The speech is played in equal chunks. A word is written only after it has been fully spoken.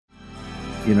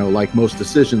like most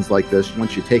decisions like this,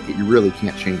 once you take it, you really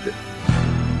can't change it.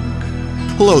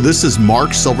 Hello, this is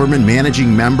Mark Silverman,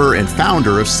 managing member and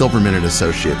founder of Silverman &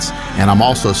 Associates, and I'm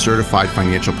also a certified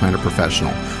financial planner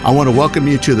professional. I want to welcome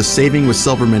you to the Saving with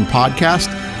Silverman podcast.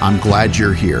 I'm glad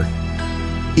you're here.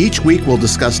 Each week, we'll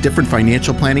discuss different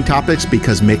financial planning topics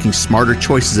because making smarter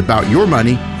choices about your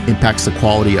money impacts the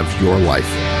quality of your life.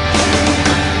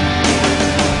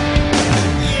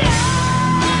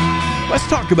 Let's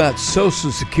talk about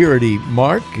Social Security,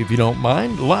 Mark, if you don't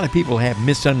mind. A lot of people have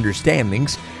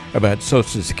misunderstandings about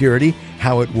Social Security,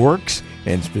 how it works,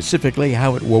 and specifically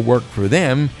how it will work for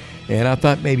them. And I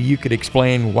thought maybe you could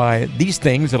explain why these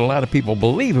things that a lot of people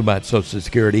believe about Social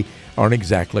Security aren't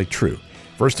exactly true.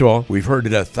 First of all, we've heard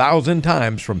it 1,000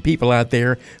 times from people out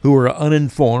there who are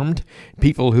uninformed,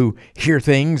 people who hear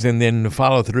things and then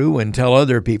follow through and tell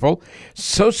other people.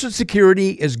 Social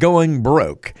Security is going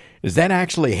broke. Is that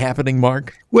actually happening,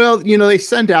 Mark? Well, they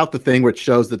send out the thing which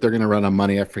shows that they're going to run on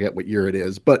money. I forget what year it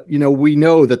is. But, we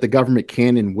know that the government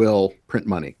can and will print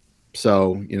money.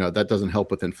 So, that doesn't help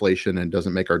with inflation and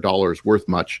doesn't make our dollars worth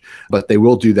much. But they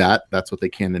will do that. That's what they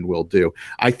can and will do.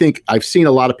 I think I've seen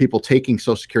a lot of people taking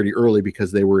Social Security early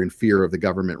because they were in fear of the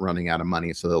government running out of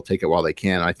money. So they'll take it while they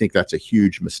can. I think that's a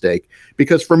huge mistake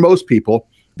because for most people,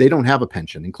 they don't have a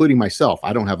pension, including myself.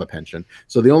 I don't have a pension.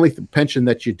 So the only pension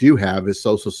that you do have is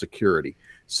Social Security.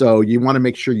 So you want to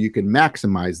make sure you can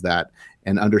maximize that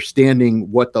and understanding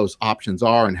what those options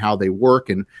are and how they work.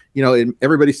 And,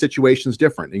 everybody's situation is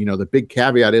different. The big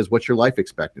caveat is what's your life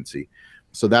expectancy?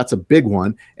 So that's a big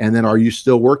one. And then are you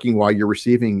still working while you're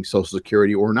receiving Social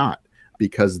Security or not?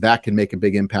 Because that can make a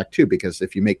big impact too. Because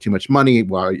if you make too much money,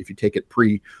 if you take it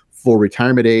pre-full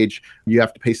retirement age, you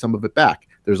have to pay some of it back.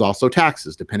 There's also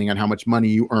taxes, depending on how much money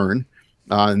you earn.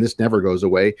 And this never goes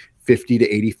away. 50 to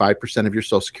 85% of your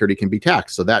Social Security can be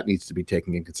taxed. So that needs to be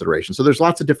taken in consideration. So there's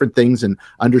lots of different things and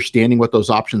understanding what those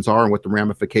options are and what the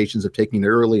ramifications of taking it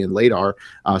early and late are,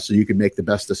 so you can make the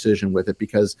best decision with it.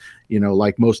 Because,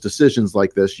 like most decisions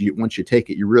like this, once you take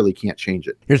it, you really can't change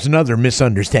it. Here's another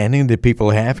misunderstanding that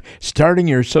people have. Starting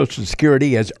your Social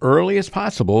Security as early as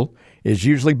possible is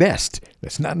usually best.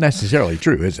 That's not necessarily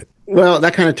true, is it? Well,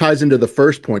 that kind of ties into the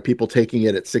first point, people taking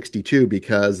it at 62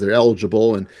 because they're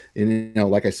eligible. And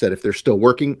like I said, if they're still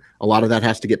working, a lot of that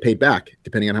has to get paid back,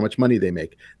 depending on how much money they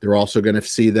make. They're also going to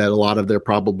see that a lot of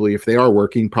if they are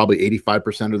working, probably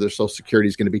 85% of their Social Security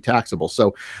is going to be taxable.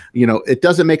 So, it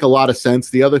doesn't make a lot of sense.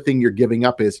 The other thing you're giving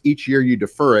up is each year you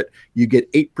defer it, you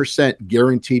get 8%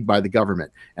 guaranteed by the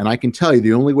government. And I can tell you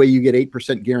the only way you get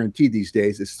 8% guaranteed these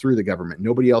days is through the government.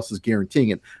 Nobody else is guaranteeing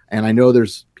it. And I know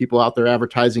there's people out there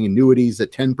advertising annuities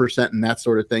at 10% and that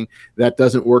sort of thing. That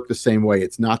doesn't work the same way.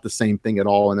 It's not the same thing at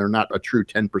all. And they're not a true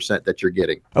 10% that you're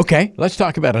getting. Okay, let's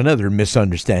talk about another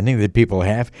misunderstanding that people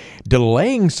have.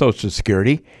 Delaying Social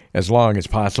Security as long as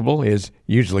possible is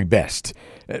usually best.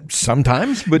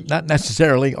 Sometimes, but not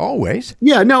necessarily always.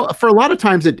 Yeah, no, for a lot of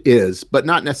times it is, but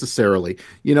not necessarily.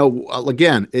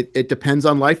 Again, it depends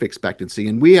on life expectancy.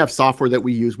 And we have software that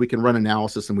we use. We can run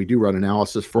analysis, and we do run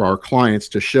analysis for our clients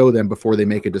to show them before they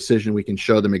make a decision. We can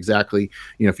show them exactly,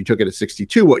 if you took it at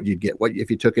 62, what you'd get. If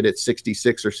you took it at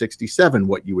 66 or 67,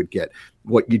 what you would get.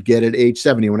 What you'd get at age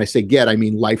 70. When I say get, I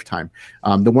mean lifetime.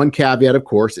 The one caveat, of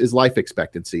course, is life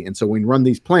expectancy. And so when we run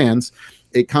these plans,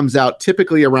 it comes out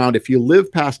typically around, if you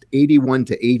live past 81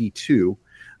 to 82,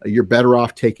 you're better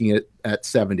off taking it at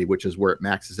 70, which is where it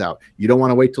maxes out. You don't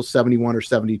want to wait till 71 or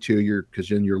 72 because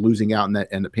then you're losing out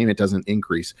and the payment doesn't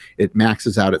increase. It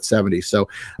maxes out at 70. So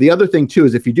the other thing too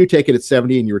is if you do take it at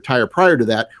 70 and you retire prior to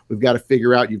that, we've got to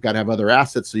figure out you've got to have other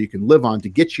assets so you can live on to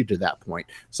get you to that point.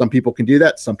 Some people can do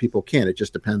that. Some people can't. It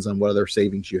just depends on what other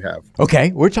savings you have.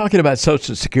 Okay. We're talking about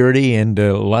Social Security and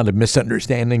a lot of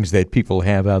misunderstandings that people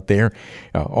have out there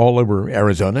all over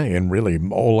Arizona and really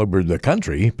all over the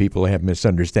country. People have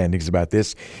misunderstandings about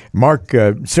this. Mark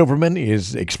Silverman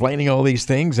is explaining all these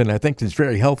things, and I think it's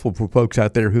very helpful for folks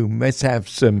out there who must have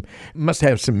some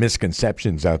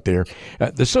misconceptions out there.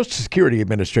 The Social Security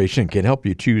Administration can help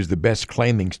you choose the best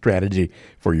claiming strategy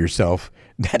for yourself.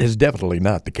 That is definitely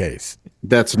not the case.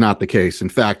 That's not the case. In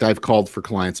fact, I've called for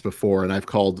clients before, and I've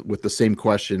called with the same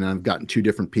question, and I've gotten two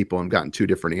different people and gotten two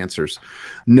different answers.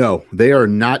 No, they are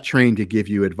not trained to give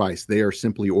you advice. They are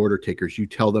simply order takers. You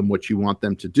tell them what you want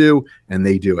them to do, and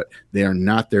they do it. They are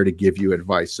not there to give you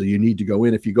advice. So you need to go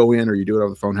in. If you go in or you do it over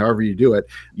the phone, however you do it,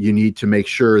 you need to make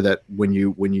sure that when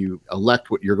you elect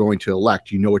what you're going to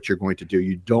elect, you know what you're going to do.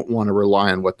 You don't want to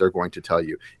rely on what they're going to tell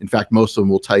you. In fact, most of them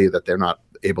will tell you that they're not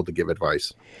able to give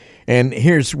advice. And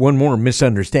here's one more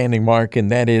misunderstanding, Mark,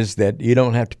 and that is that you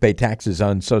don't have to pay taxes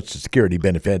on Social Security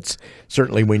benefits.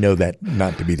 Certainly, we know that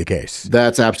not to be the case.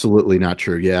 That's absolutely not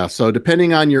true. Yeah. So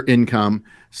depending on your income,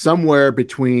 somewhere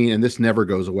between, and this never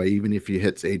goes away, even if you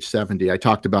hit age 70. I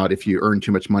talked about if you earn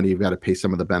too much money, you've got to pay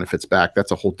some of the benefits back.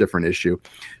 That's a whole different issue.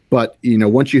 But,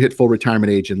 once you hit full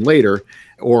retirement age and later,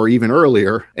 or even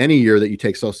earlier, any year that you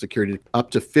take Social Security, up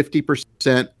to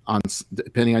 50%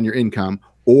 depending on your income,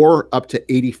 or up to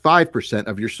 85%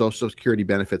 of your Social Security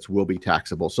benefits will be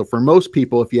taxable. So for most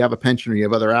people, if you have a pension or you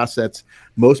have other assets,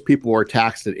 most people are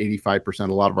taxed at 85%.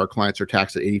 A lot of our clients are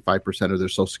taxed at 85% of their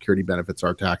Social Security benefits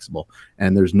are taxable.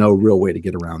 And there's no real way to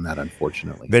get around that,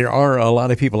 unfortunately. There are a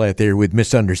lot of people out there with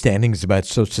misunderstandings about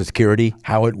Social Security,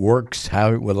 how it works,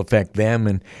 how it will affect them,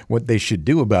 and what they should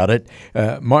do about it.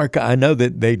 Mark, I know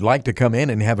that they'd like to come in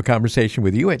and have a conversation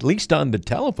with you, at least on the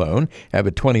telephone, have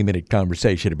a 20-minute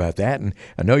conversation about that. And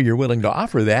I know you're willing to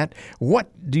offer that.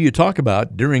 What do you talk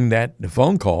about during that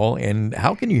phone call, and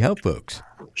how can you help folks?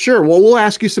 Sure. Well, we'll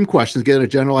ask you some questions, get a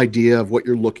general idea of what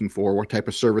you're looking for, what type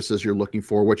of services you're looking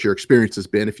for, what your experience has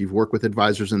been, if you've worked with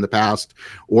advisors in the past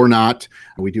or not.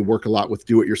 We do work a lot with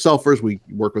do-it-yourselfers. We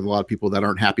work with a lot of people that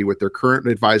aren't happy with their current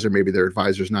advisor. Maybe their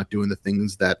advisor's not doing the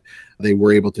things that they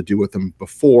were able to do with them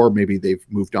before. Maybe they've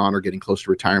moved on or getting close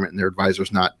to retirement and their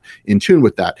advisor's not in tune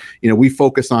with that. We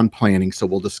focus on planning, so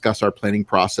we'll discuss our planning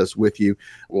process with you.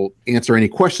 We'll answer any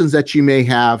questions that you may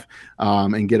have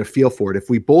and get a feel for it. If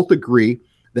we both agree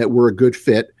that we're a good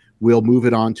fit, we'll move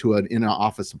it on to an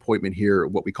in-office appointment here,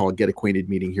 what we call a get acquainted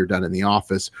meeting here done in the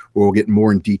office, where we'll get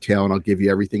more in detail and I'll give you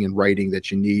everything in writing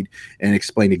that you need and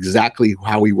explain exactly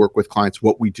how we work with clients,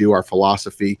 what we do, our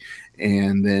philosophy,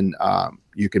 and then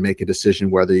you can make a decision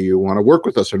whether you want to work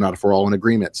with us or not if we're all in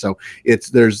agreement. So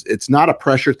it's not a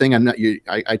pressure thing.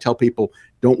 I tell people,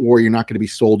 don't worry, you're not going to be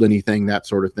sold anything, that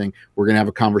sort of thing. We're going to have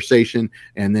a conversation.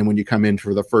 And then when you come in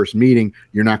for the first meeting,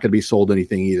 you're not going to be sold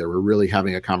anything either. We're really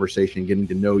having a conversation, getting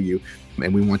to know you.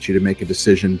 And we want you to make a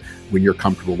decision when you're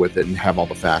comfortable with it and have all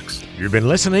the facts. You've been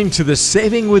listening to the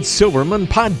Saving with Silverman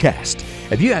podcast.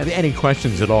 If you have any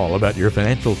questions at all about your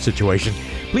financial situation,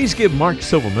 please give Mark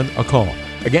Silverman a call.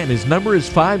 Again, his number is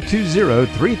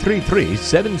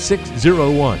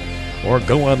 520-333-7601, or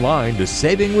go online to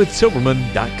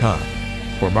savingwithsilverman.com.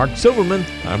 For Mark Silverman,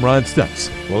 I'm Ron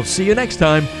Stutz. We'll see you next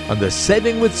time on the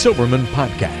Saving with Silverman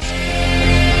podcast.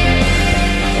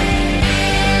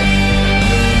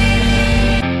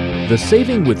 The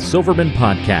Saving with Silverman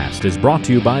podcast is brought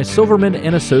to you by Silverman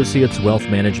 & Associates Wealth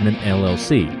Management,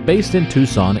 LLC, based in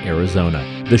Tucson, Arizona.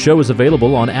 The show is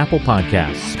available on Apple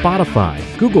Podcasts, Spotify,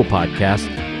 Google Podcasts,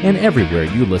 and everywhere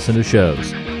you listen to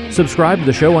shows. Subscribe to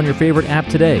the show on your favorite app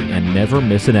today and never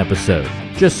miss an episode.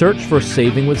 Just search for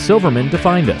Saving with Silverman to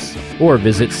find us, or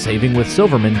visit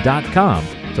savingwithsilverman.com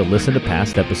to listen to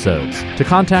past episodes, to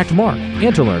contact Mark,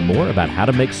 and to learn more about how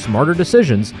to make smarter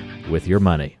decisions with your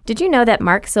money. Did you know that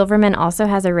Mark Silverman also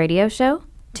has a radio show?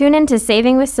 Tune in to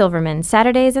Saving with Silverman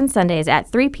Saturdays and Sundays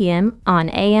at 3 p.m. on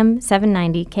AM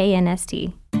 790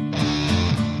 KNST.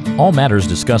 All matters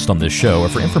discussed on this show are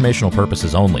for informational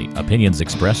purposes only. Opinions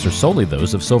expressed are solely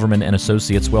those of Silverman &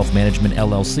 Associates Wealth Management,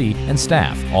 LLC, and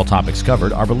staff. All topics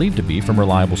covered are believed to be from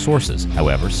reliable sources.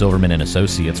 However, Silverman &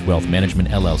 Associates Wealth Management,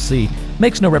 LLC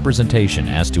makes no representation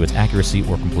as to its accuracy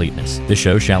or completeness. This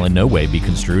show shall in no way be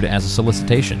construed as a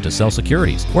solicitation to sell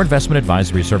securities or investment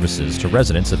advisory services to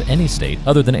residents of any state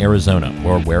other than Arizona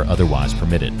or where otherwise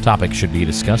permitted. Topics should be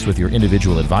discussed with your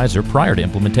individual advisor prior to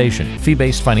implementation.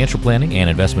 Fee-based financial planning and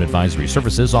investment advisory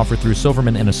services offered through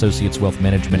Silverman & Associates Wealth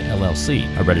Management, LLC,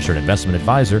 a registered investment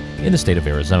advisor in the state of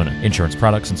Arizona. Insurance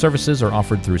products and services are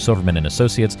offered through Silverman &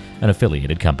 Associates, an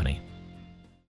affiliated company.